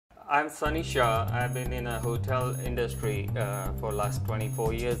I'm Ssunny Shah. I've been in a hotel industry for last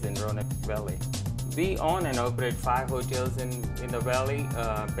 24 years in Roanoke Valley. We own and operate 5 hotels in the valley,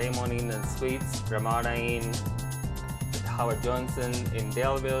 Baymont Inn and Suites, Ramada Inn, Howard Johnson in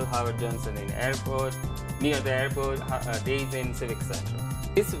Delville, Howard Johnson in Airport, near the airport, Days Inn Civic Center.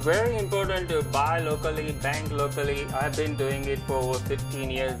 It's very important to buy locally, bank locally. I've been doing it for over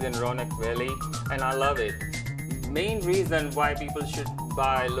 15 years in Roanoke Valley and I love it. Main reason why people should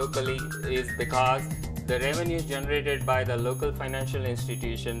buy locally is because the revenues generated by the local financial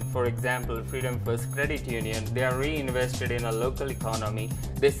institution, for example Freedom First Credit Union, they are reinvested in a local economy.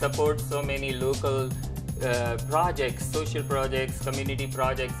 They support so many local projects, social projects, community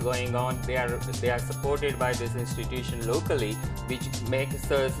projects going on. They are supported by this institution locally, which makes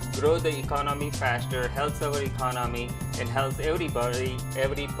us grow the economy faster, helps our economy, and helps everybody,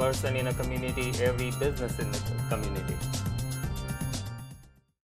 every person in a community, every business in the community.